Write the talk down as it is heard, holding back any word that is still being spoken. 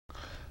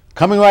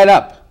Coming right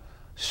up,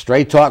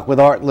 Straight Talk with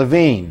Art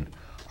Levine.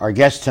 Our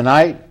guest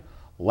tonight,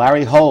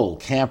 Larry Hohl,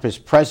 Campus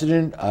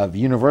President of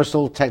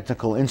Universal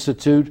Technical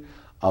Institute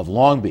of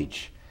Long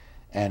Beach,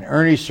 and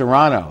Ernie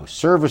Serrano,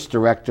 Service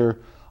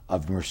Director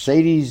of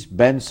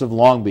Mercedes-Benz of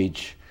Long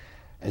Beach,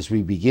 as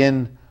we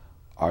begin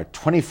our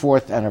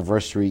 24th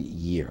anniversary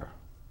year.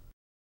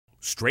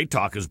 Straight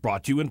Talk is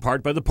brought to you in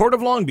part by the Port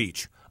of Long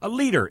Beach, a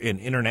leader in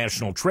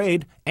international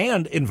trade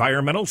and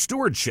environmental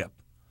stewardship,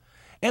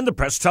 and the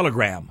Press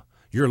Telegram,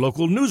 your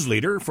local news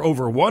leader for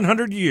over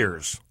 100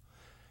 years,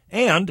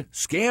 and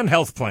Scan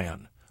Health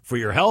Plan for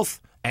your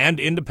health and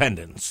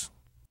independence.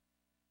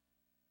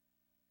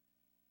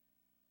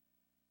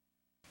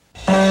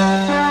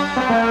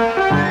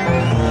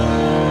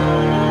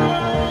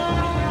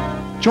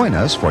 Join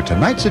us for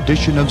tonight's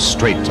edition of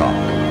Straight Talk.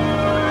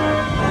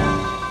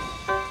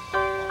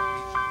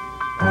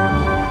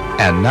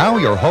 And now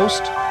your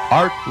host,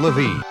 Art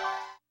Levine.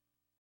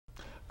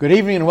 Good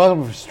evening and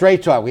welcome to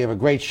Straight Talk. We have a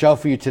great show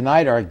for you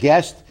tonight. Our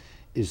guest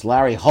is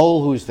Larry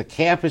Hohl, who is the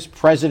Campus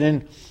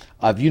President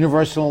of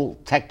Universal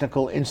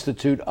Technical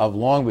Institute of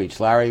Long Beach.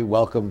 Larry,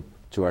 welcome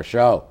to our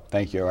show.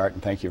 Thank you, Art,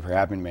 and thank you for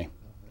having me.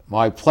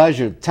 My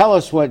pleasure. Tell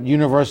us what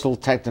Universal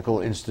Technical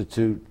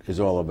Institute is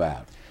all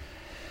about.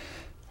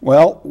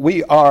 Well,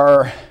 we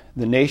are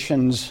the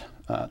nation's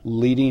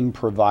leading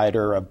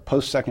provider of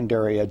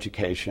post-secondary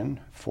education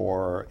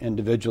for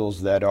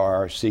individuals that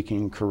are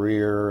seeking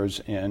careers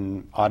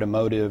in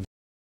automotive,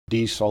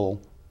 diesel,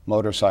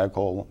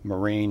 motorcycle,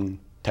 marine,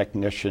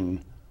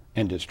 technician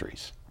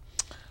industries.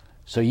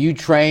 So you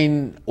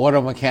train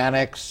auto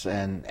mechanics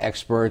and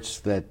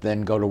experts that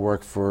then go to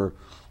work for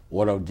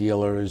auto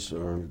dealers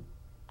or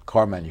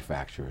car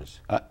manufacturers?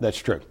 That's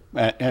true.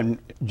 And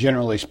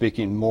generally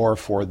speaking, more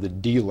for the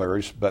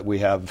dealers, but we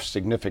have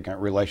significant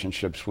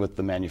relationships with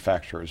the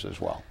manufacturers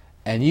as well.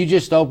 And you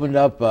just opened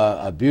up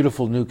a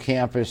beautiful new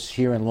campus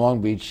here in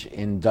Long Beach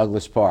in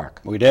Douglas Park.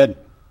 We did.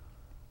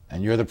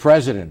 And you're the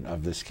president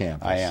of this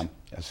campus. I am,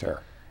 yes, sir.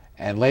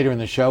 And later in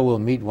the show, we'll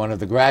meet one of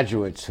the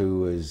graduates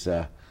who is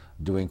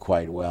doing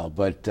quite well.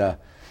 But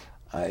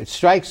it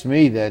strikes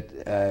me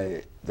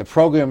that the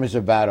program is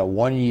about a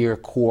one-year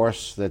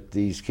course that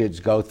these kids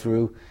go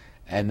through,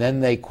 and then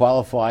they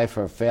qualify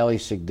for fairly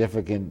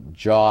significant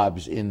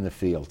jobs in the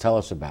field. Tell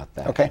us about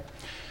that. Okay.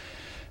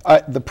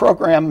 The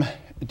program,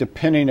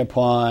 depending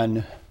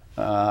upon,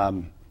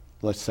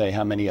 let's say,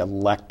 how many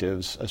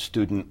electives a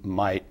student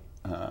might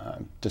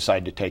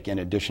decide to take in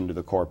addition to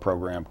the core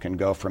program, can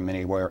go from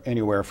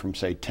anywhere from,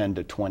 say, 10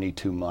 to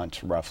 22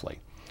 months, roughly.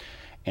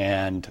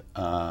 And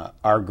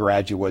our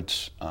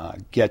graduates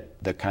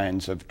get the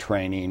kinds of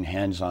training,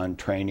 hands-on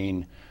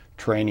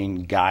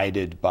training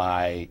guided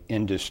by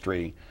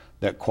industry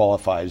that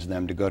qualifies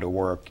them to go to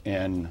work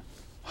in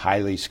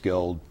highly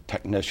skilled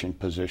technician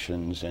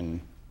positions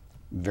in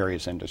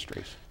various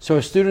industries. So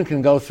a student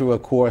can go through a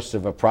course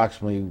of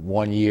approximately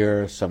 1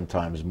 year,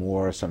 sometimes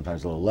more,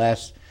 sometimes a little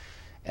less,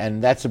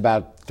 and that's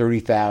about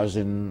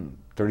 $30,000,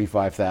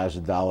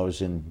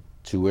 $35,000 in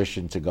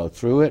tuition to go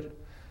through it.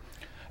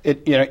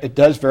 It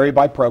does vary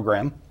by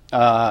program,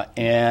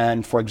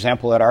 and for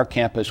example, at our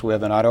campus we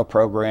have an auto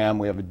program,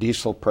 we have a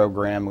diesel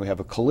program, we have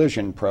a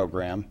collision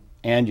program,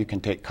 and you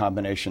can take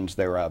combinations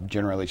thereof.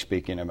 Generally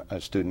speaking, a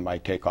student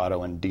might take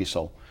auto and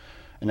diesel,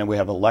 and then we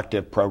have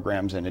elective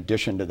programs in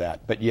addition to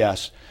that. But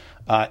yes,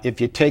 if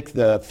you take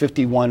the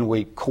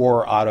 51-week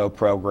core auto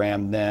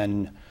program,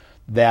 then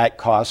that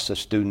costs a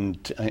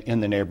student in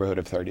the neighborhood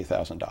of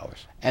 $30,000.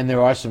 And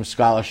there are some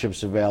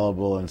scholarships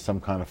available and some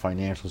kind of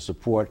financial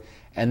support.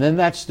 And then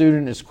that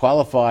student is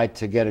qualified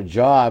to get a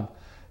job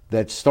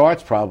that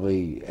starts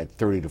probably at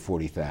 $30,000 to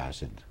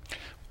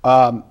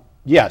 $40,000.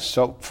 Yes.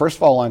 So first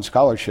of all, on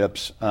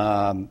scholarships,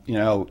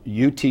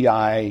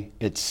 UTI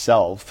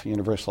itself,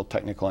 Universal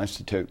Technical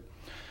Institute,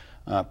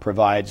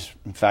 provides,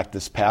 in fact,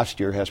 this past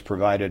year has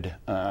provided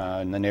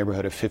in the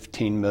neighborhood of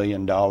 $15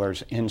 million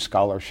in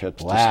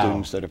scholarships to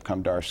students that have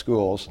come to our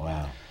schools.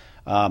 Wow.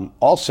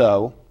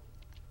 Also,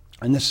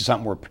 and this is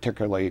something we're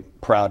particularly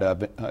proud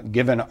of,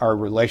 given our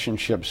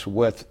relationships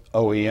with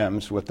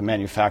OEMs, with the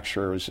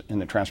manufacturers in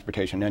the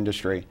transportation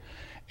industry,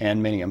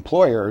 and many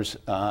employers,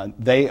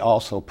 they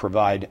also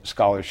provide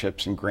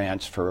scholarships and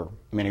grants for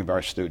many of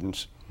our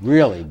students.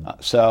 Really?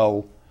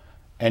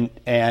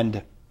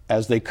 And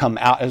as they come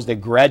out, as they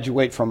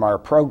graduate from our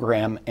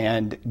program,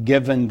 and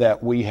given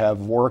that we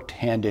have worked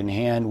hand in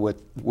hand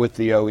with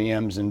the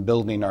OEMs in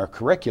building our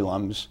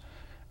curriculums,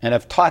 and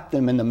have taught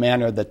them in the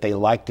manner that they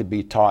like to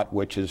be taught,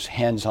 which is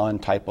hands-on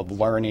type of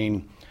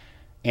learning,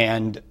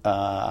 and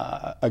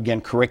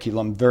again,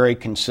 curriculum very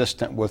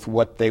consistent with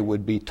what they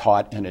would be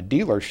taught in a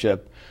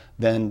dealership,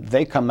 then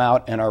they come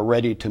out and are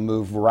ready to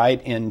move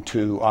right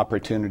into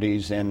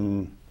opportunities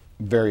in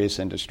various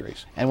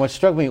industries. And what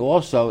struck me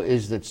also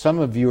is that some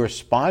of your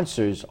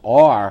sponsors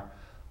are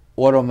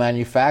auto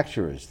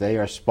manufacturers. They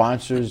are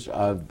sponsors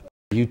of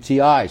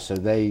UTI, so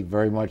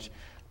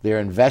they're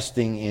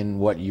investing in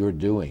what you're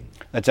doing.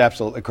 That's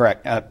absolutely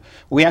correct.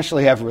 We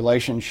actually have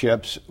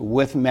relationships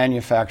with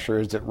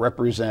manufacturers that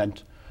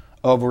represent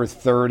over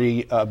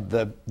 30 of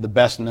the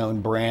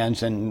best-known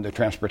brands in the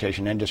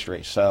transportation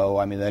industry. So,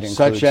 I mean, that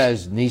includes... Such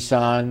as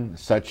Nissan,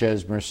 such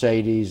as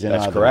Mercedes, and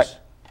That's others. Correct.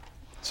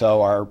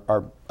 So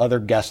our other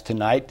guest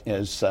tonight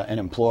is an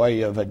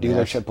employee of a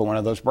dealership of one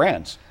of those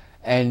brands.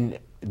 And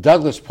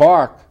Douglas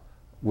Park,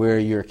 where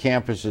your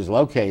campus is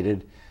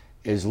located,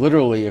 is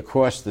literally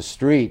across the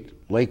street,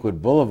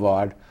 Lakewood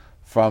Boulevard,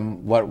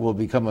 from what will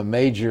become a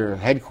major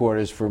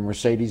headquarters for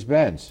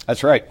Mercedes-Benz.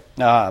 That's right.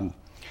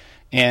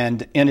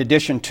 And in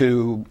addition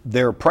to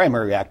their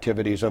primary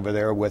activities over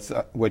there, with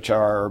which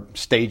are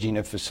staging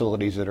of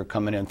facilities that are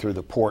coming in through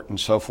the port and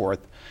so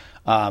forth,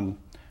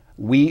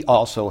 we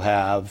also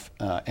have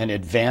an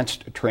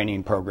advanced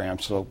training program.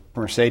 So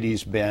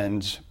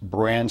Mercedes-Benz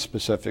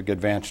brand-specific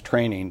advanced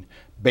training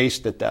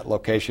based at that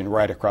location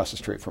right across the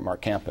street from our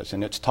campus.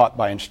 And it's taught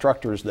by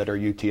instructors that are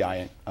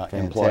UTI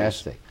employees.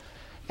 Fantastic.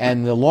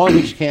 And the Long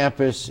Beach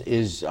campus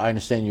is, I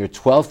understand, your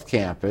 12th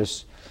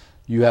campus.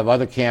 You have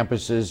other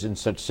campuses in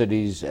such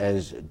cities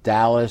as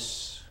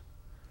Dallas.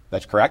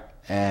 That's correct.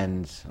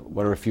 And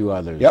what are a few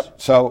others?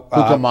 Yep. So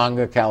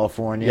Cucamonga,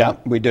 California. Yeah,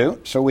 we do.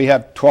 So we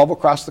have 12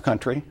 across the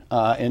country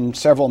in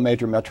several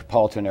major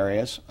metropolitan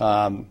areas.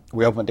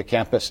 We opened a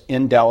campus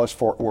in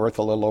Dallas-Fort Worth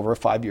a little over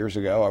 5 years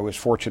ago. I was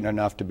fortunate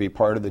enough to be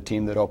part of the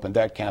team that opened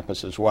that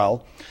campus as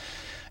well.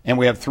 And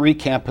we have 3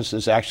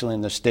 campuses actually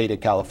in the state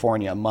of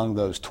California among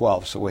those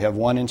 12. So we have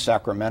one in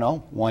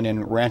Sacramento, one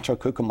in Rancho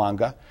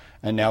Cucamonga,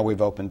 and now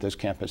we've opened this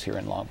campus here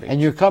in Long Beach.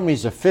 And your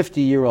company's a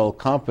 50-year-old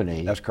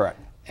company. That's correct.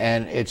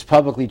 And it's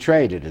publicly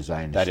traded, as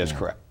I understand. That is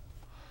correct.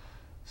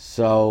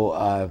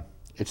 So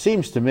it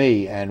seems to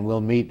me, and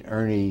we'll meet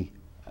Ernie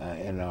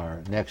in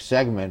our next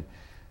segment,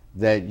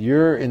 that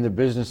you're in the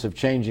business of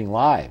changing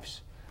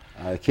lives.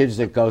 Kids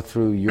that go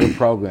through your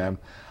program.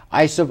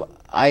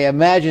 I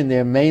imagine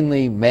they're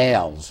mainly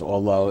males,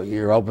 although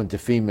you're open to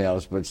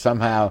females, but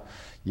somehow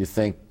you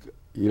think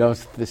you don't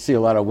see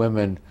a lot of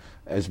women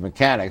as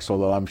mechanics,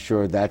 although I'm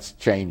sure that's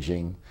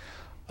changing.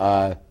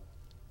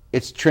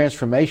 It's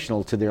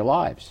transformational to their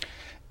lives.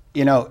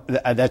 You know,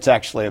 that's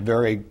actually a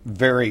very,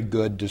 very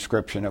good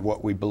description of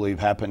what we believe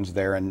happens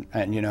there.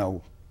 And you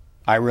know,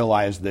 I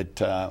realize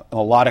that a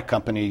lot of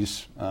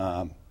companies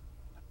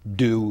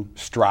do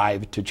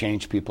strive to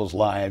change people's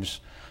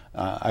lives.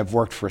 I've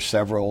worked for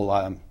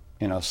several,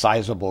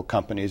 sizable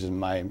companies in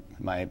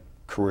my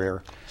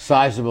career.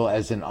 Sizable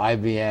as in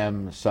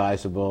IBM,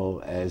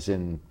 sizable as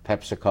in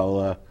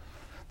Pepsi-Cola.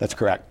 That's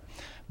correct.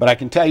 But I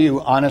can tell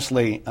you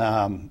honestly,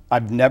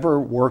 I've never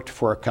worked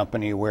for a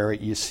company where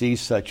you see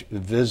such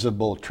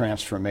visible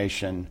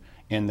transformation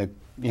in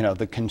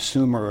the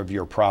consumer of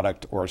your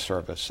product or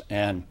service.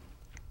 And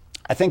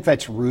I think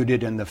that's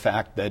rooted in the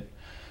fact that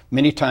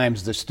many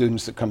times the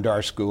students that come to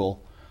our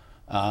school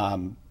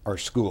or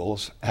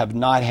schools have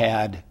not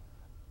had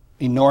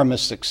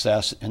enormous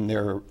success in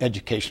their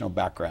educational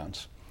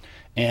backgrounds.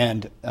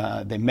 And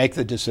they make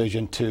the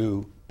decision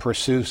to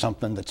pursue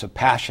something that's a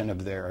passion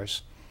of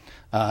theirs.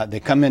 They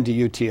come into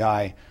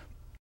UTI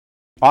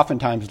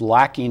oftentimes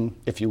lacking,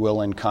 if you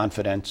will, in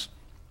confidence.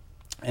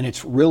 And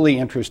it's really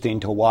interesting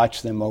to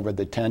watch them over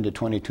the 10 to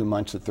 22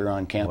 months that they're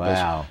on campus.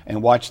 Wow.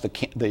 And watch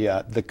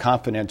the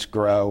confidence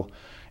grow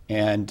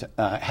and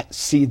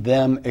see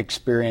them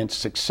experience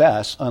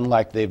success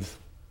unlike they've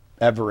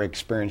ever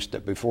experienced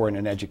it before in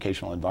an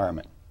educational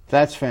environment.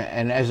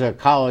 And as a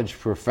college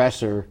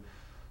professor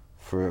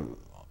for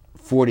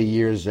 40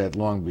 years at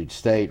Long Beach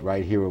State,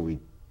 right here where we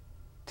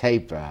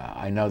tape,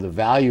 I know the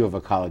value of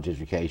a college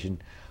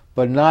education,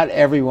 but not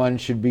everyone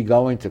should be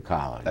going to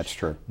college. That's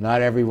true.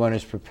 Not everyone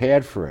is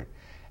prepared for it.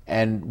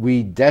 And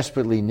we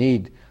desperately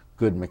need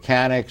good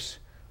mechanics,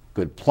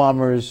 good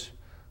plumbers,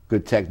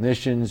 good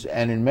technicians,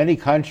 and in many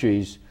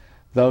countries,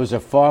 those are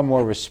far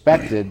more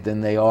respected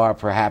than they are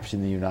perhaps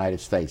in the United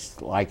States.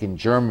 Like in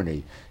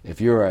Germany, if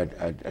you're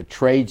a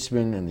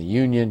tradesman in the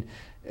union,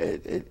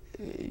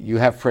 you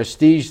have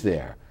prestige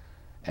there,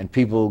 and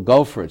people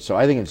go for it. So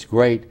I think it's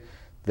great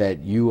that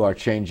you are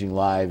changing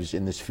lives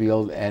in this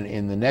field. And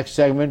in the next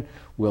segment,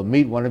 we'll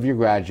meet one of your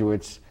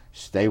graduates.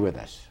 Stay with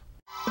us.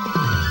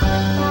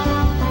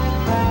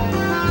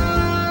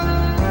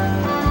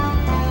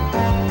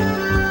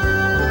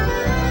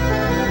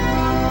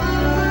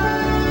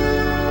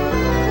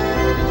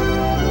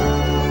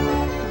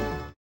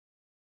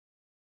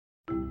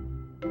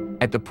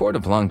 At the Port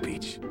of Long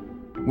Beach,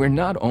 we're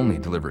not only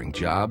delivering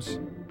jobs,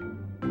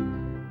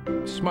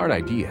 smart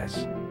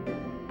ideas,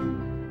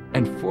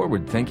 and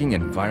forward-thinking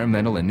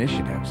environmental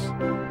initiatives.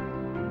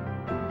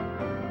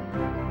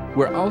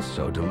 We're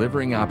also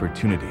delivering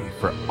opportunity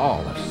for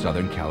all of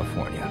Southern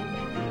California.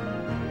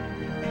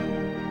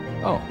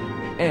 Oh,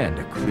 and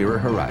a clearer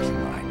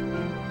horizon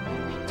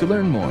line. To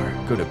learn more,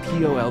 go to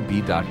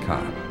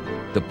polb.com.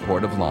 The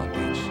Port of Long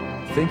Beach,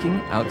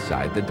 thinking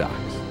outside the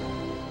docks.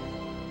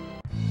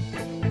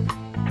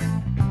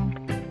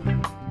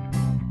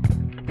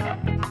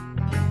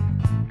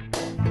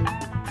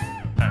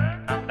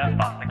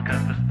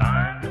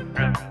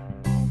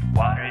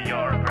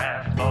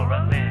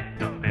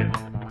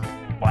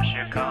 Wash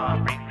your car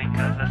briefly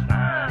 'cause it's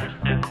nice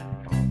to.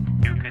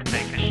 You could take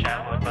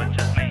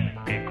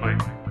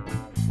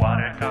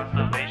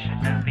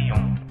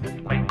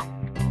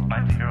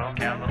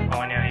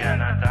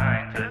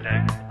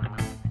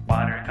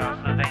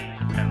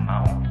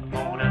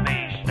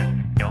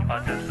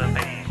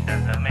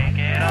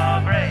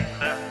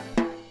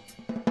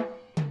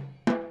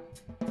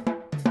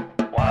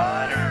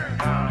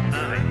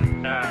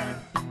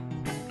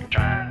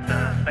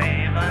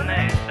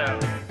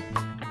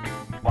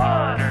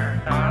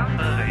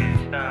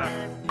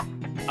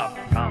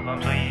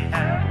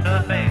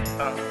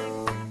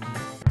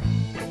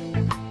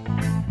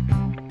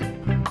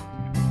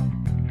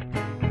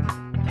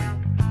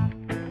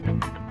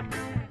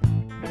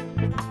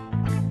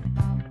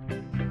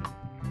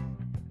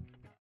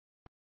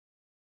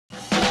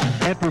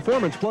At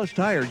Performance Plus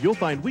Tire, you'll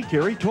find we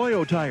carry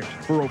Toyo tires.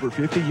 For over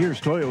 50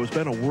 years, Toyo has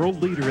been a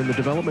world leader in the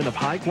development of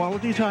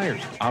high-quality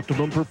tires.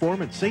 Optimum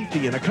performance,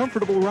 safety, and a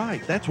comfortable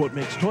ride. That's what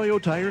makes Toyo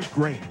tires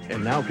great.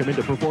 And now come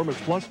into Performance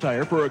Plus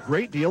Tire for a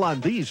great deal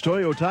on these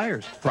Toyo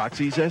tires.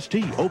 Proxys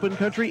ST, Open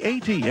Country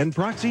AT, and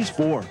Proxys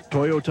 4.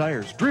 Toyo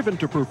tires, driven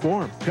to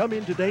perform. Come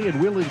in today and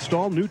we'll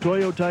install new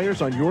Toyo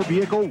tires on your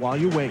vehicle while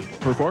you wait.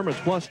 Performance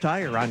Plus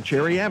Tire on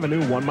Cherry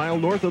Avenue, 1 mile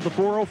north of the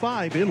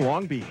 405 in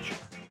Long Beach.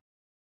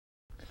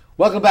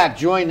 Welcome back.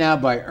 Joined now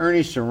by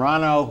Ernie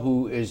Serrano,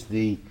 who is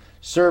the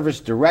Service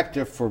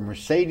Director for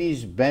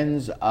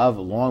Mercedes-Benz of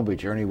Long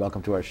Beach. Ernie,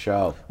 welcome to our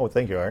show. Oh,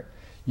 thank you, Art.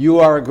 You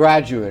are a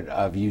graduate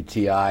of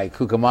UTI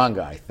Cucamonga,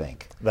 I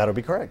think. That'll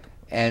be correct.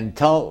 And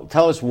tell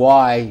us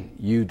why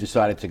you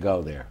decided to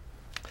go there.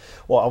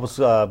 Well, I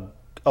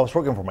was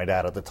working for my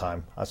dad at the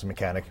time as a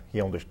mechanic.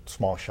 He owned a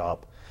small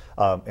shop,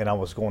 and I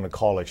was going to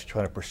college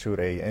trying to pursue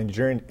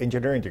an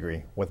engineering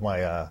degree. With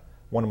my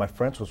one of my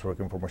friends was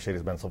working for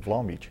Mercedes-Benz of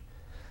Long Beach.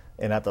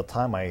 And at the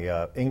time,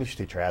 my English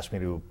teacher asked me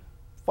to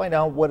find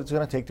out what it's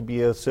going to take to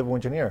be a civil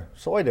engineer.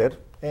 So I did,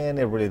 and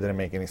it really didn't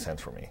make any sense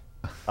for me.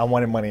 I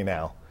wanted money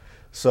now.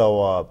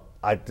 So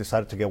I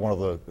decided to get one of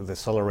the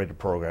accelerated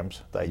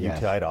programs that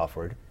UTI had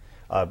offered.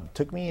 It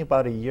took me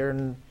about 1 year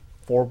and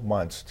 4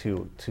 months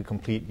to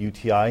complete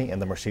UTI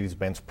and the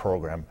Mercedes-Benz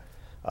program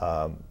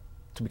to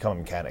become a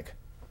mechanic.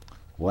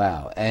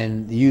 Wow.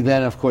 And you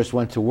then, of course,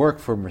 went to work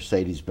for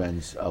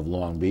Mercedes-Benz of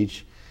Long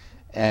Beach,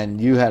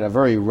 and you had a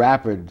very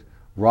rapid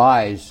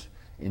rise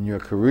in your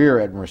career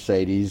at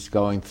Mercedes,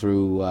 going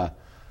through a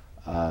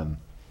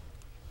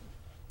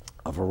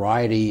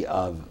variety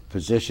of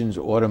positions: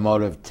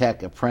 automotive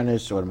tech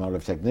apprentice,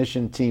 automotive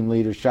technician, team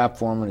leader, shop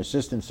foreman,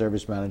 assistant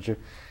service manager,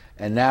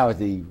 and now at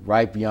the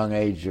ripe young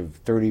age of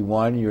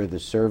 31, you're the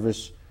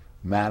service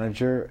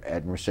manager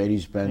at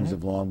Mercedes-Benz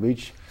of Long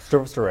Beach.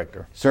 Service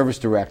director. Service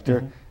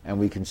director, and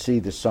we can see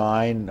the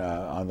sign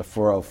on the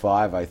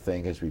 405, I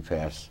think, as we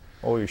pass.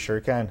 Oh, you sure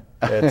can.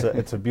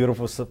 It's a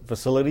beautiful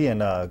facility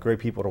and great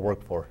people to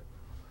work for.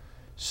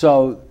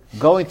 So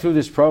going through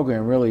this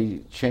program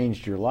really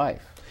changed your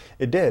life.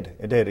 It did.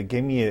 It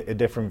gave me a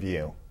different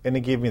view, and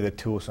it gave me the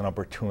tools and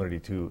opportunity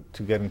to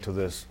get into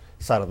this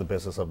side of the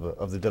business of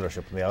the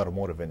dealership in the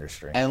automotive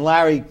industry. And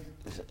Larry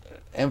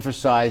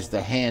emphasized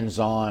the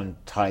hands-on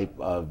type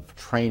of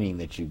training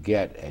that you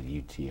get at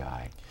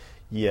UTI.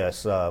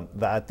 Yes,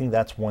 I think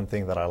that's one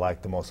thing that I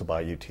liked the most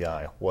about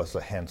UTI was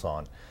the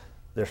hands-on.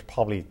 There's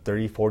probably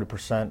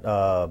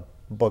 30-40%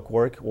 book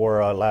work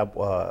or lab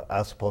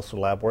as opposed to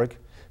lab work.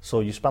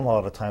 So you spend a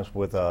lot of times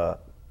with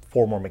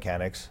former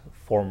mechanics,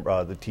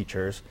 the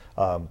teachers,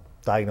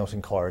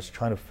 diagnosing cars,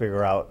 trying to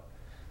figure out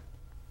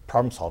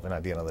problem solving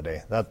at the end of the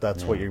day.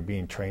 That's what you're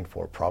being trained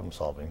for, problem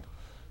solving.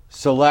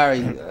 So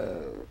Larry,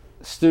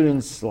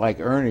 students like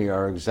Ernie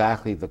are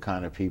exactly the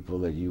kind of people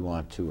that you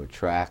want to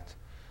attract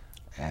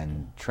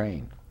and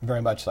train.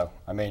 Very much so.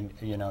 I mean,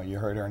 you know, you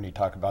heard Ernie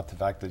talk about the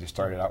fact that he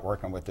started out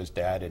working with his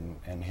dad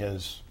and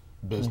his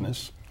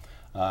business,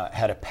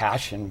 had a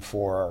passion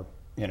for,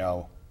 you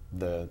know,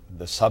 the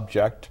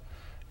subject,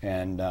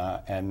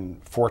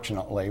 and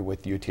fortunately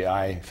with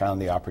UTI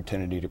found the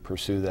opportunity to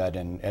pursue that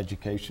in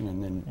education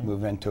and then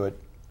move into it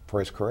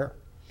for his career.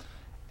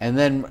 And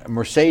then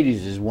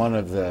Mercedes is one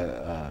of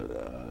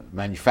the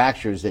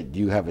manufacturers that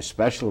you have a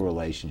special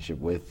relationship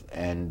with,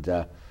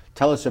 and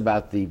tell us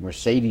about the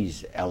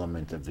Mercedes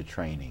element of the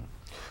training.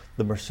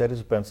 The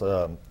Mercedes-Benz,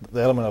 the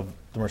element of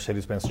the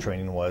Mercedes-Benz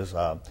training was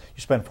you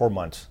spend 4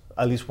 months,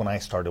 at least when I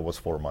started was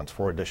 4 months,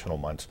 4 additional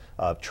months,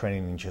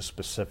 training in just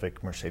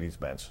specific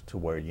Mercedes-Benz to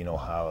where you know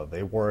how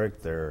they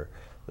work, their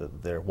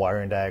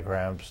wiring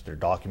diagrams, their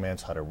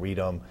documents, how to read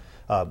them.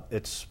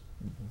 It's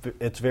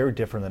very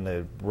different than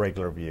a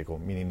regular vehicle,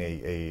 meaning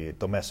a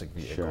domestic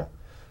vehicle. Sure.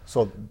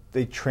 So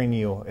they train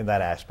you in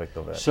that aspect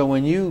of it. So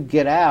when you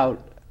get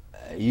out,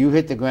 you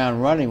hit the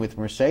ground running with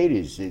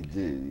Mercedes.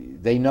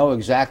 They know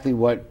exactly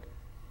what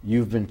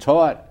you've been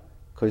taught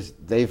because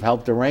they've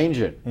helped arrange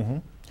it. Mm-hmm.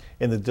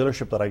 In the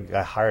dealership that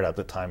I hired at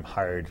the time,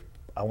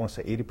 I want to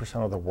say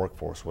 80% of the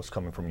workforce was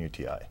coming from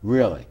UTI.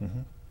 Really? Mm-hmm.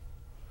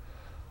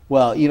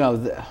 Well, you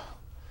know,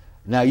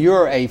 now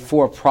you're a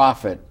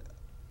for-profit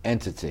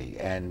entity,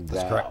 and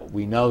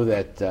we know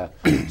that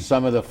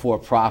some of the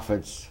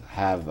for-profits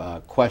have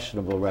a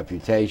questionable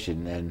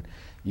reputation, and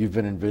you've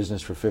been in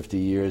business for 50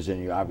 years, and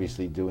you're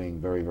obviously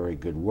doing very, very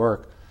good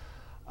work.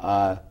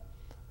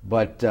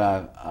 But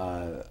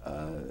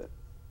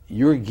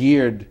you're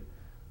geared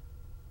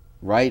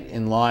right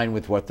in line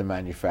with what the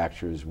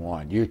manufacturers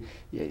want.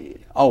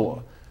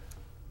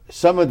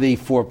 Some of the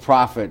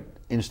for-profit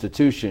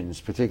institutions,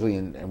 particularly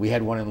and we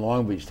had one in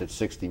Long Beach that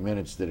 60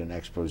 Minutes did an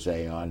expose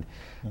on.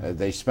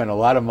 They spent a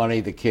lot of money,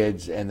 the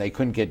kids, and they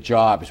couldn't get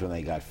jobs when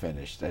they got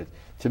finished.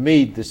 To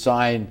me, the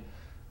sign,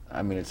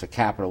 I mean, it's a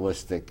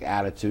capitalistic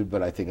attitude,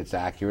 but I think it's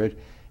accurate.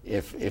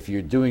 if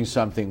you're doing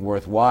something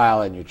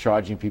worthwhile and you're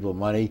charging people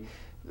money,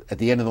 at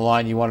the end of the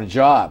line you want a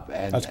job.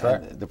 And, That's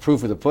correct. And the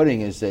proof of the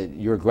pudding is that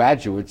your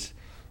graduates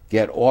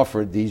get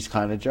offered these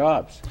kind of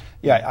jobs.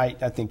 Yeah,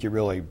 I think you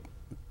really,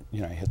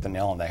 hit the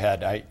nail on the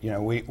head.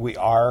 We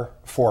are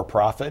for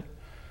profit,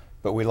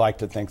 but we like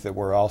to think that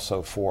we're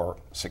also for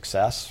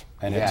success,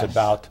 and Yes. it's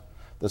about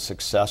the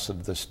success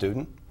of the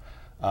student.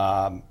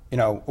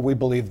 We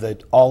believe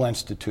that all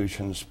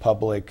institutions,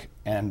 public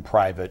and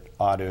private,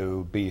 ought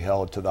to be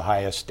held to the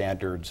highest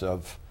standards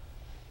of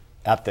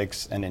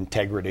ethics and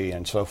integrity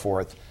and so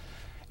forth.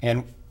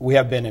 And we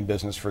have been in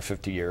business for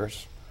 50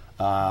 years.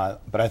 But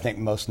I think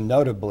most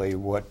notably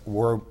what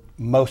we're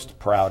most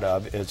proud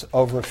of is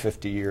over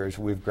 50 years,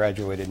 we've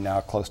graduated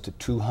now close to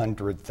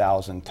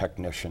 200,000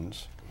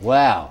 technicians.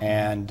 Wow.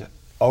 And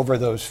over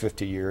those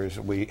 50 years,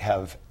 we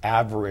have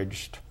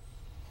averaged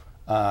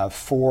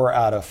 4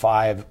 out of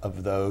 5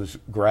 of those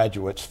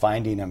graduates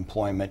finding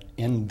employment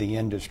in the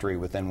industry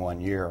within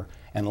 1 year.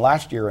 And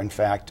last year, in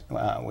fact,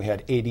 we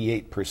had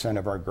 88%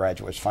 of our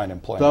graduates find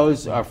employment.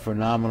 Those are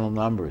phenomenal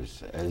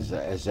numbers.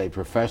 As a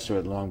professor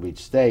at Long Beach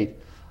State,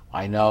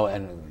 I know,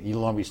 and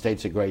Long Beach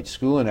State's a great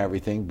school and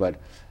everything, but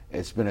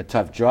it's been a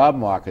tough job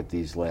market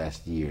these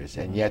last years,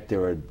 and yet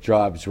there are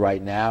jobs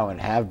right now and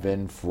have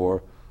been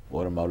for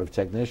automotive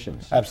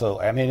technicians.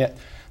 Absolutely. I mean,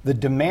 the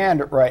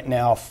demand right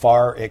now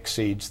far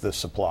exceeds the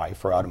supply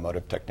for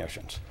automotive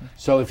technicians.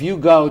 So if you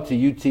go to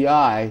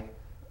UTI,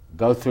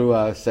 go through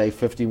a, say,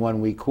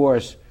 51-week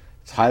course,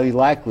 it's highly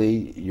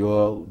likely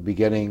you'll be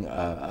getting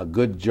a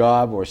good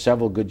job or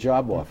several good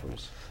job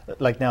offers.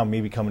 Like now,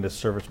 me becoming the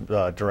service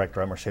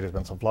director at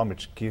Mercedes-Benz of Long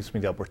Beach gives me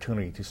the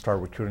opportunity to start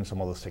recruiting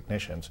some of those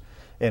technicians.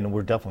 And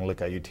we're definitely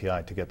looking at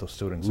UTI to get those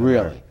students in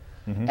there. Really?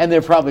 Mm-hmm. And there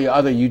are probably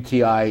other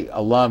UTI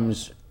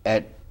alums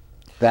at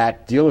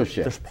that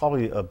dealership. There's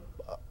probably,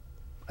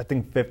 I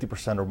think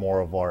 50% or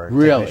more of our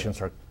Really?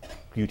 technicians are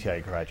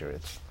UTI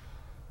graduates.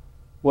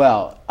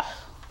 Well,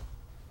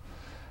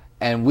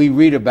 and we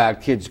read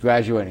about kids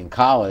graduating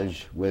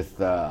college with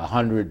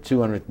 100,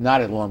 200, not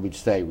at Long Beach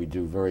State. We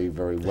do very,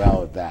 very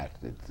well at that.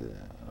 It's,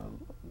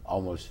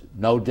 almost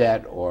no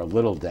debt or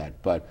little debt.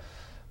 But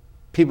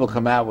people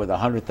come out with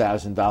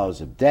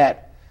 $100,000 of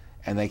debt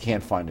and they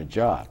can't find a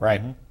job.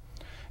 Right. Mm-hmm.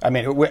 I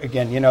mean,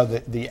 again,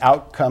 the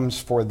outcomes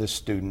for the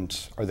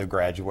students or the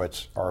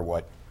graduates are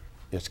what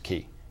is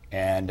key.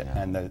 And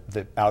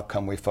the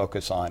outcome we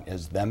focus on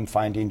is them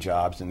finding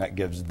jobs, and that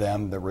gives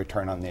them the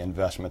return on the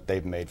investment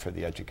they've made for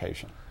the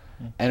education.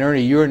 And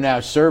Ernie, you're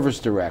now service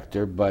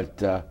director,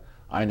 but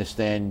I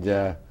understand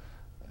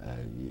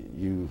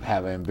you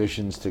have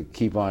ambitions to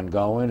keep on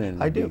going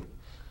and I do.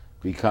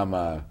 Become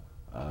a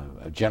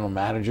general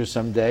manager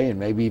someday and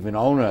maybe even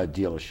own a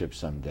dealership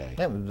someday.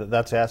 Yeah,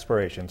 that's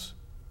aspirations.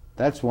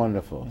 That's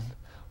wonderful.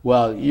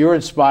 Well, you're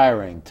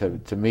inspiring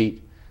to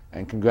meet,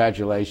 and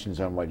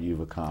congratulations on what you've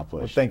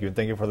accomplished. Well, thank you.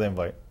 Thank you for the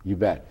invite. You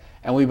bet.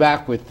 And we'll be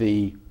back with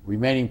the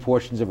remaining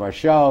portions of our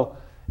show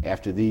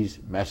after these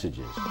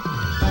messages.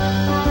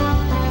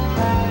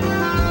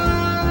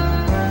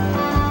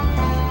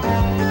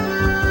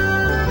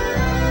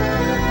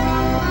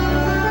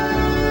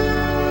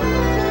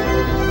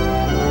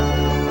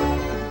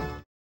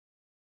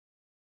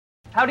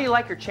 How do you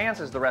like your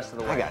chances the rest of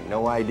the way? I got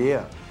no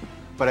idea.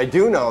 But I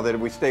do know that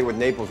if we stay with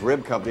Naples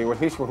Rib Company,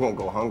 at least we won't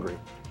go hungry.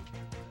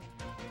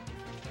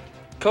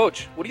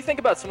 Coach, what do you think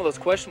about some of those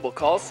questionable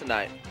calls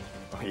tonight?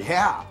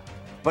 Yeah,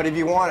 but if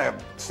you want a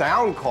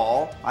sound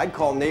call, I'd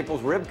call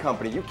Naples Rib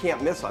Company. You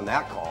can't miss on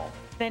that call.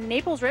 Then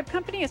Naples Rib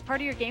Company is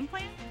part of your game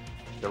plan?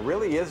 There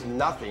really is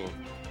nothing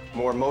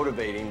more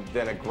motivating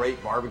than a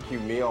great barbecue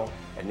meal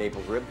at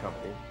Naples Rib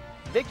Company.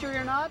 Victory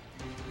or not,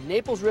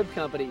 Naples Rib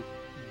Company,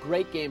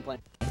 great game plan.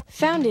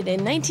 Founded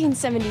in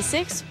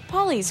 1976,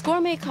 Polly's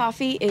Gourmet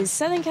Coffee is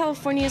Southern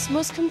California's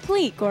most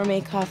complete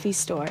gourmet coffee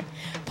store.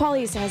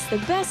 Polly's has the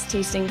best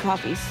tasting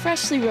coffee,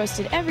 freshly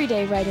roasted every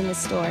day right in the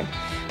store,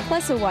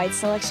 plus a wide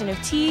selection of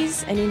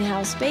teas, an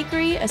in-house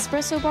bakery,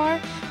 espresso bar,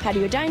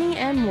 patio dining,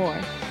 and more.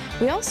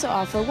 We also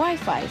offer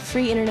Wi-Fi,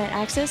 free internet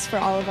access for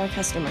all of our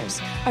customers.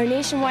 Our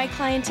nationwide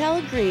clientele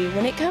agree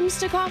when it comes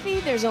to coffee,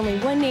 there's only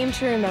one name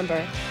to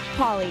remember,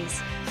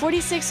 Polly's,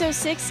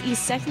 4606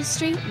 East 2nd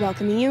Street,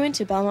 welcoming you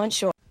into Belmont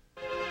Shore.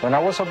 When I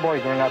was a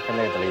boy growing up in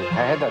Italy,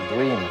 I had a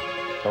dream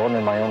to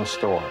own my own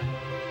store.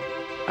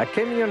 I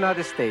came to the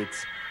United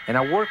States and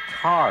I worked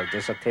hard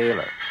as a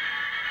tailor.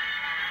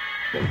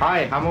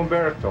 Hi, I'm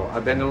Umberto.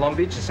 I've been in Long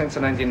Beach since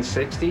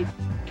 1960,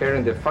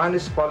 carrying the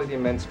finest quality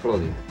men's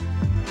clothing.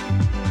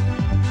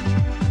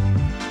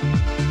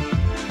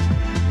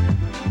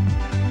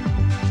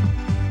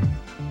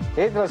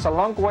 Italy's a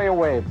long way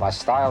away, but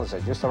styles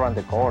are just around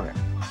the corner.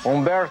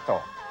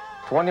 Umberto,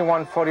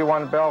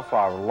 2141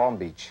 Bellflower, Long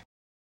Beach.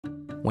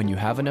 When you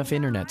have enough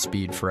internet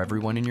speed for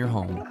everyone in your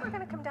home,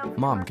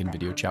 Mom can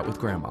video chat with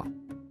Grandma.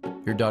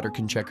 Your daughter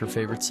can check her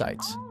favorite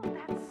sites.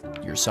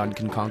 Your son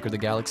can conquer the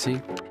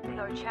galaxy.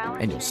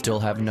 And you'll still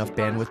have enough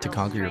bandwidth to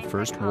conquer your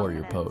first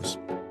warrior pose.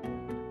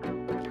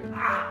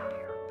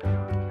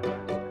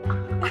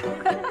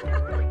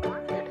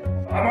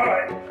 I'm all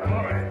right.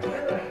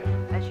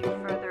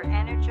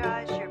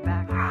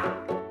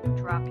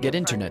 Get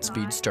internet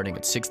speed starting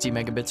at 60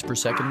 megabits per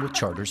second with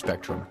Charter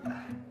Spectrum.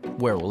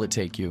 Where will it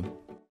take you?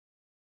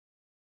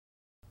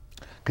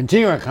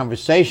 Continuing our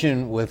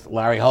conversation with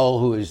Larry Hohl,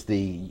 who is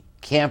the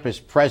campus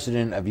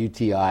president of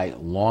UTI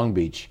Long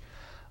Beach.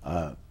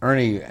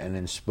 Ernie, an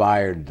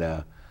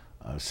inspired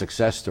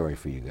success story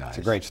for you guys. It's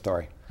a great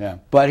story, yeah.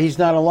 But he's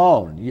not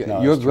alone.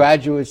 No, your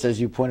graduates, as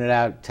you pointed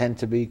out, tend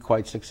to be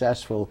quite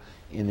successful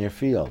in their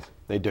field.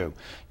 They do.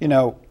 You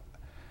know,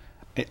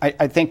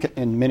 I think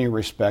in many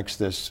respects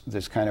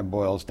this kind of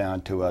boils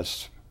down to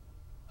us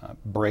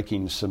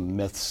breaking some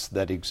myths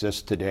that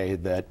exist today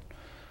that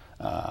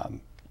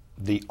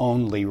the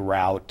only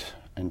route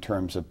in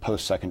terms of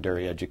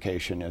post-secondary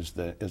education is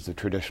the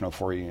traditional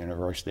four-year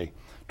university.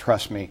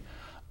 Trust me,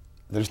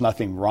 there's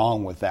nothing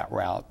wrong with that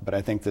route, but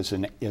I think this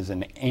is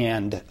an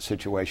and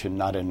situation,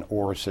 not an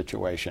or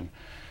situation.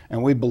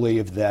 And we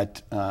believe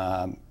that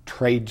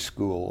trade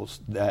schools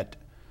that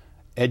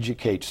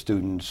educate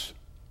students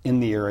in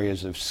the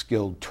areas of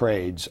skilled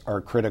trades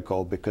are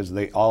critical because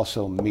they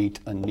also meet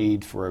a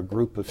need for a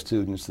group of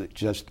students that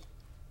just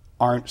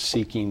aren't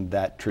seeking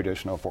that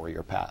traditional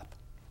four-year path.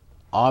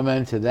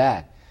 Amen to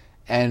that.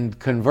 And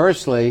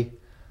conversely,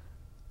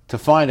 to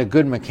find a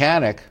good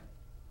mechanic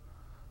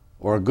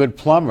or a good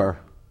plumber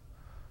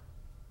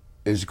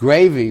is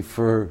gravy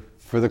for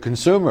the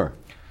consumer.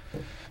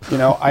 You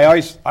know, I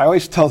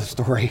always tell the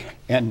story,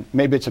 and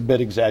maybe it's a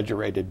bit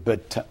exaggerated,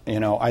 but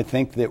you know, I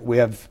think that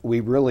we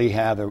really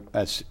have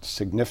a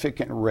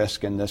significant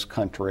risk in this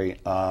country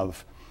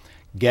of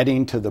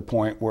getting to the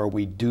point where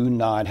we do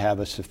not have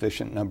a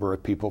sufficient number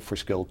of people for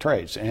skilled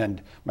trades.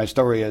 And my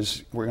story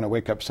is, we're going to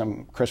wake up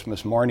some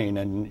Christmas morning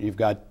and you've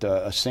got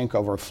a sink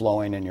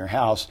overflowing in your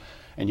house,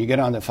 and you get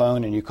on the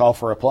phone and you call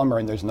for a plumber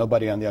and there's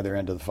nobody on the other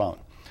end of the phone.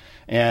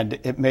 And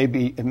it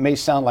may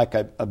sound like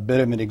a bit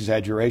of an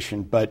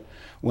exaggeration, but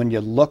when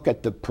you look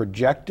at the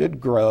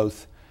projected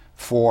growth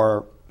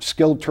for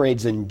skilled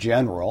trades in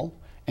general,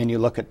 and you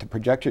look at the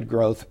projected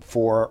growth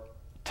for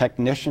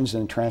technicians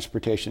in the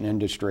transportation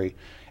industry,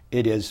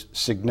 it is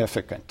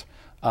significant.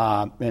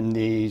 In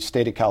the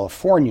state of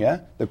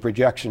California, the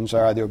projections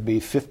are there will be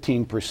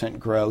 15%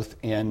 growth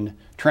in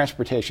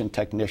transportation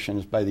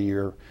technicians by the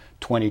year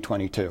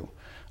 2022.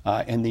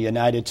 In the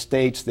United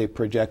States, they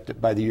project that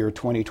by the year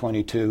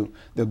 2022,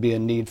 there'll be a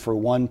need for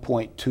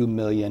 1.2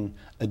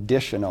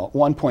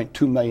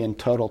 million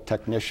total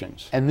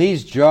technicians. And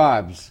these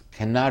jobs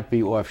cannot be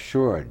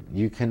offshored.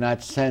 You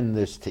cannot send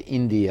this to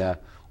India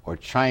or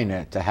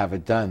China to have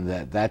it done.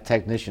 That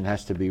technician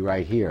has to be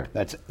right here.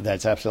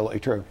 That's absolutely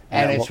true.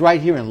 And it's right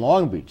here in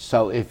Long Beach.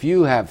 So if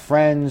you have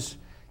friends,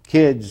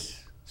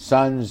 kids,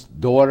 sons,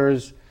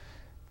 daughters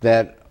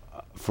that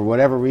for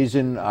whatever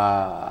reason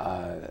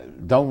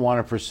don't want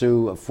to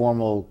pursue a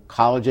formal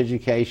college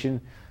education,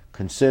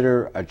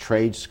 consider a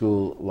trade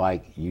school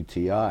like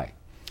UTI.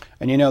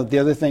 And you know, the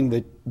other thing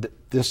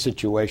that this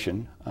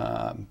situation,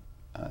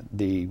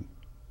 the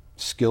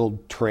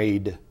skilled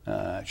trade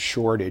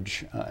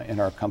shortage in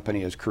our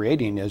company is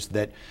creating, is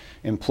that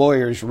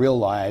employers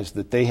realize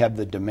that they have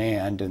the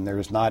demand and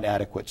there's not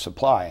adequate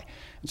supply.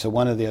 And so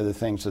one of the other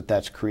things that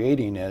that's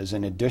creating is,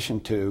 in addition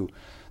to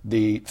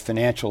the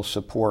financial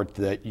support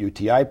that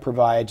UTI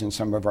provides and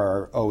some of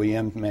our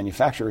OEM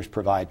manufacturers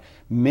provide,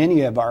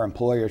 many of our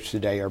employers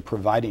today are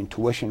providing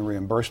tuition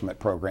reimbursement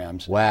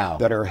programs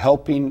that are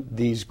helping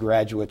these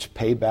graduates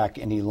pay back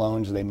any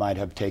loans they might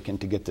have taken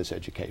to get this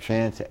education.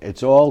 Fantastic.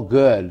 It's all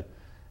good,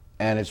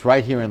 and it's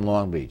right here in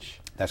Long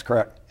Beach. That's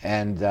correct.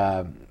 And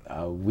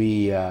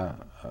we're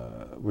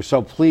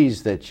so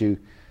pleased that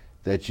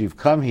you've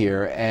come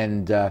here,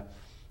 and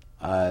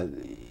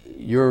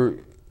your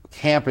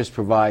campus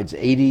provides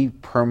 80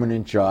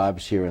 permanent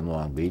jobs here in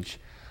Long Beach,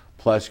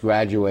 plus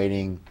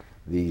graduating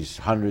these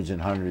hundreds and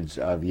hundreds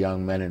of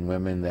young men and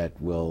women that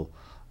will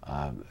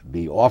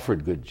be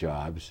offered good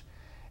jobs.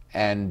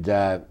 And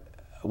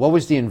what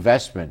was the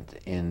investment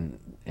in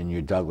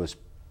your Douglas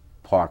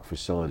Park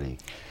facility?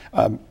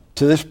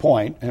 To this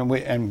point,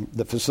 and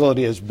the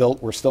facility is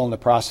built, we're still in the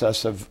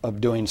process of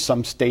doing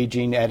some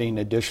staging, adding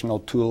additional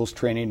tools,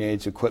 training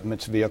aids,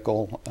 equipment and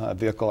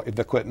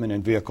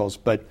vehicles.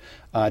 But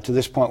to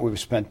this point, we've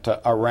spent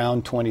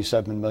around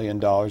 $27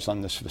 million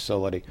on this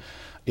facility.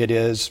 It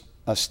is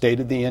a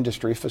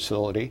state-of-the-industry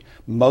facility.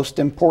 Most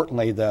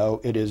importantly,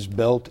 though, it is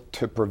built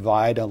to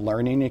provide a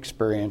learning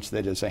experience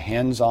that is a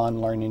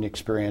hands-on learning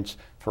experience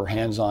for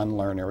hands-on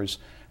learners.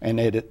 And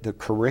the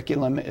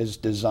curriculum is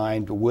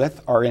designed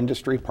with our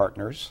industry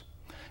partners,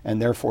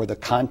 and therefore the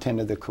content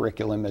of the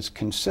curriculum is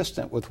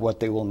consistent with what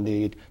they will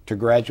need to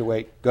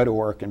graduate, go to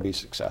work, and be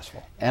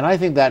successful. And I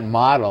think that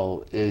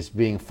model is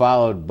being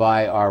followed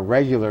by our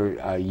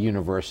regular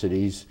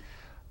universities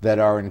that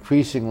are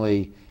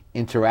increasingly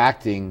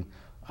interacting,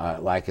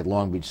 like at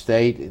Long Beach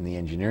State in the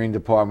engineering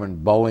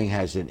department. Boeing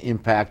has an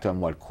impact on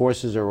what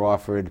courses are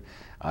offered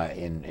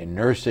in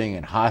nursing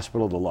and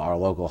hospital, our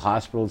local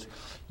hospitals.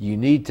 You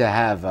need to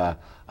have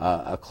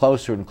a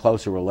closer and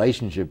closer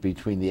relationship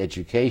between the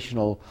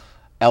educational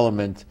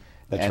element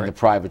That's and right. the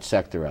private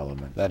sector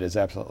element. That is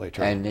absolutely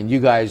true. And you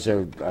guys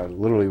are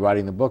literally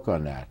writing the book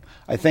on that.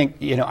 I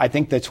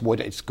think that's what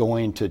it's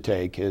going to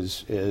take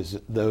is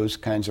those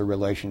kinds of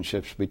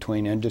relationships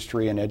between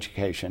industry and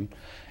education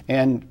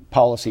and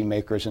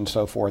policymakers and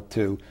so forth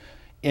to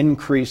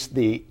increase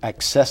the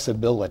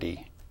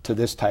accessibility to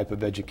this type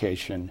of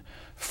education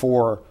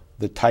for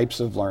the types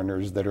of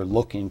learners that are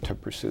looking to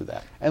pursue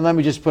that. And let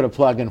me just put a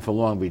plug in for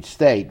Long Beach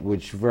State,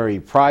 which very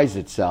prides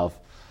itself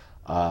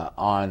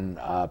on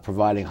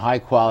providing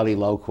high-quality,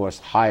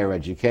 low-cost higher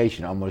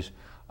education. Almost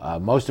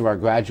most of our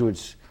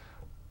graduates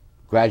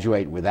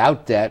graduate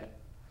without debt,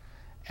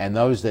 and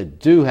those that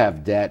do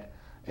have debt,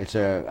 it's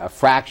a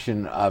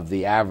fraction of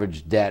the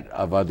average debt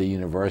of other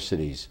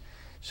universities.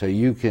 So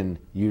you're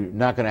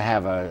not going to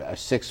have a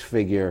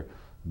six-figure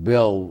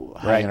bill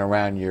hanging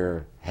around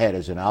your head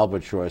as an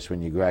albatross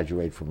when you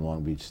graduate from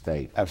Long Beach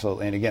State.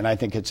 Absolutely. And again, I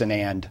think it's an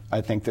and.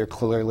 I think there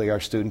clearly are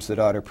students that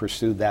ought to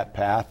pursue that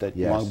path at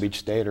Long Beach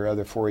State or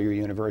other four-year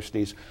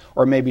universities,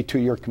 or maybe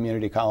two-year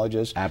community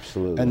colleges.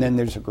 Absolutely. And then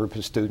there's a group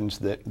of students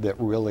that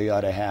really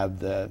ought to have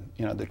the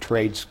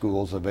trade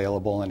schools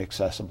available and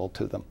accessible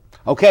to them.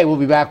 Okay, we'll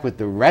be back with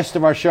the rest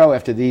of our show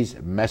after these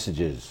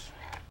messages.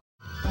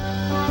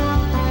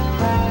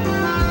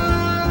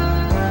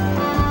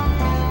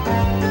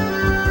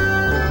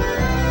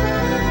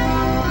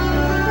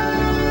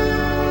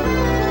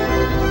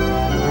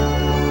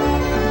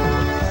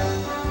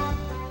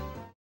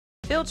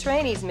 Phil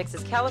Trainees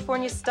mixes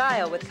California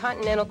style with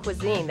continental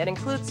cuisine that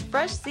includes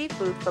fresh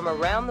seafood from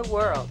around the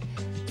world.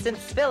 Since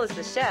Phil is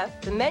the chef,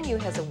 the menu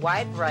has a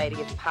wide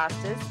variety of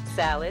pastas,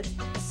 salads,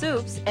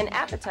 soups, and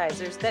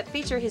appetizers that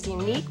feature his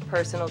unique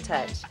personal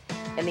touch.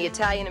 And the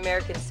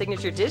Italian-American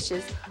signature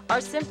dishes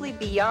are simply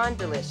beyond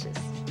delicious.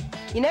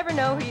 You never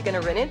know who you're going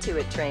to run into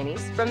at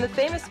Trainees, from the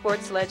famous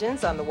sports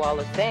legends on the Wall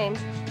of Fame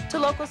to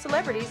local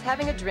celebrities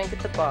having a drink at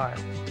the bar.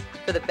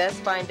 For the best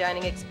fine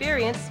dining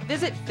experience,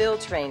 visit Phil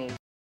Trainees.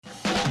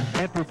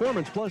 At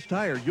Performance Plus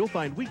Tire, you'll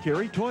find we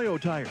carry Toyo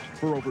tires.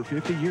 For over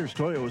 50 years,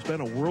 Toyo has been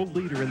a world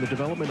leader in the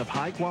development of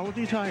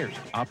high-quality tires.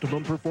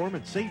 Optimum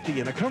performance, safety,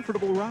 and a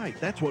comfortable ride.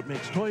 That's what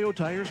makes Toyo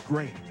tires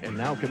great. And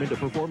now come into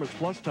Performance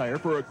Plus Tire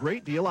for a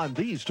great deal on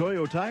these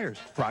Toyo tires.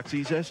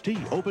 Proxys ST,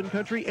 Open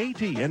Country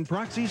AT, and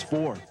Proxys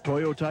 4.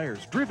 Toyo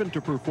tires, driven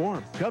to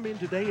perform. Come in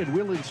today and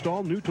we'll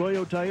install new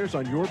Toyo tires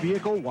on your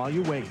vehicle while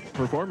you wait.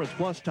 Performance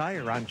Plus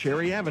Tire on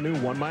Cherry Avenue,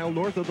 1 mile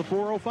north of the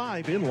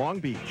 405 in Long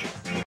Beach.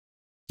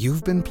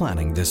 You've been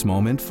planning this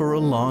moment for a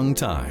long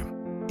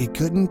time. It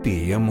couldn't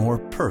be a more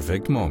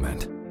perfect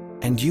moment.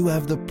 And you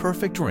have the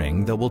perfect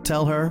ring that will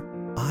tell her,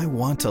 I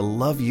want to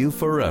love you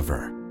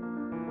forever.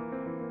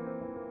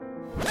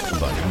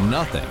 But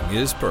nothing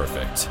is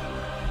perfect.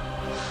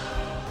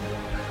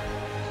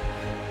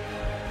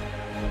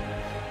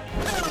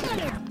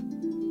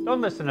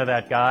 Don't listen to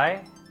that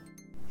guy.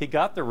 He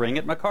got the ring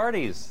at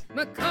McCarty's.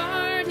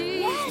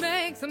 McCarty's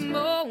makes a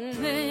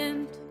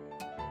moment.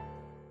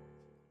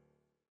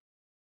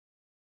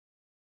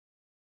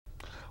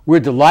 We're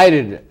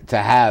delighted to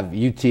have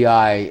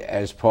UTI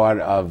as part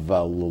of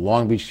the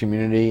Long Beach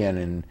community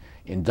and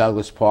in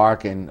Douglas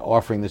Park, and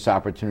offering this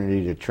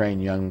opportunity to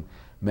train young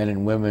men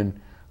and women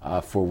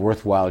for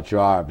worthwhile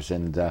jobs.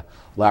 And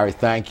Larry,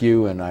 thank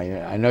you. And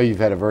I know you've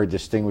had a very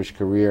distinguished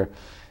career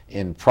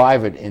in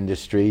private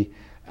industry,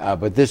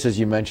 but this, as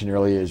you mentioned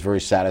earlier, is very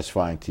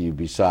satisfying to you.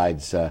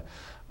 Besides the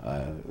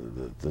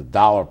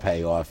dollar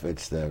payoff,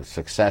 it's the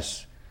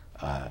success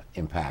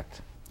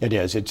impact. It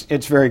is.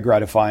 It's very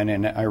gratifying,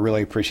 and I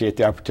really appreciate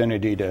the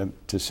opportunity to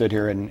sit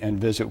here and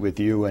visit with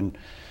you and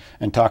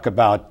talk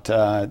about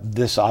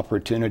this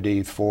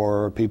opportunity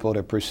for people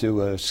to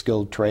pursue a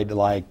skilled trade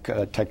like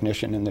a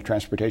technician in the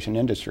transportation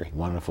industry.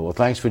 Wonderful. Well,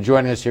 thanks for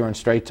joining us here on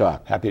Straight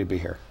Talk. Happy to be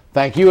here.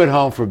 Thank you at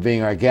home for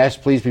being our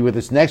guest. Please be with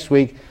us next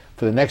week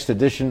for the next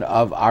edition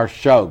of our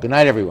show. Good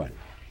night, everyone.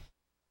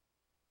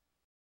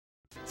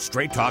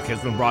 Straight Talk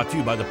has been brought to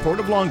you by the Port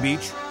of Long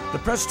Beach, the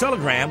Press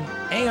Telegram,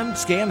 and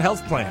Scan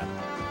Health Plan.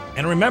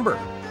 And remember,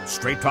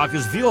 Straight Talk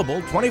is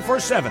viewable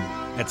 24/7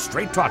 at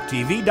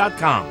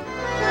straighttalktv.com.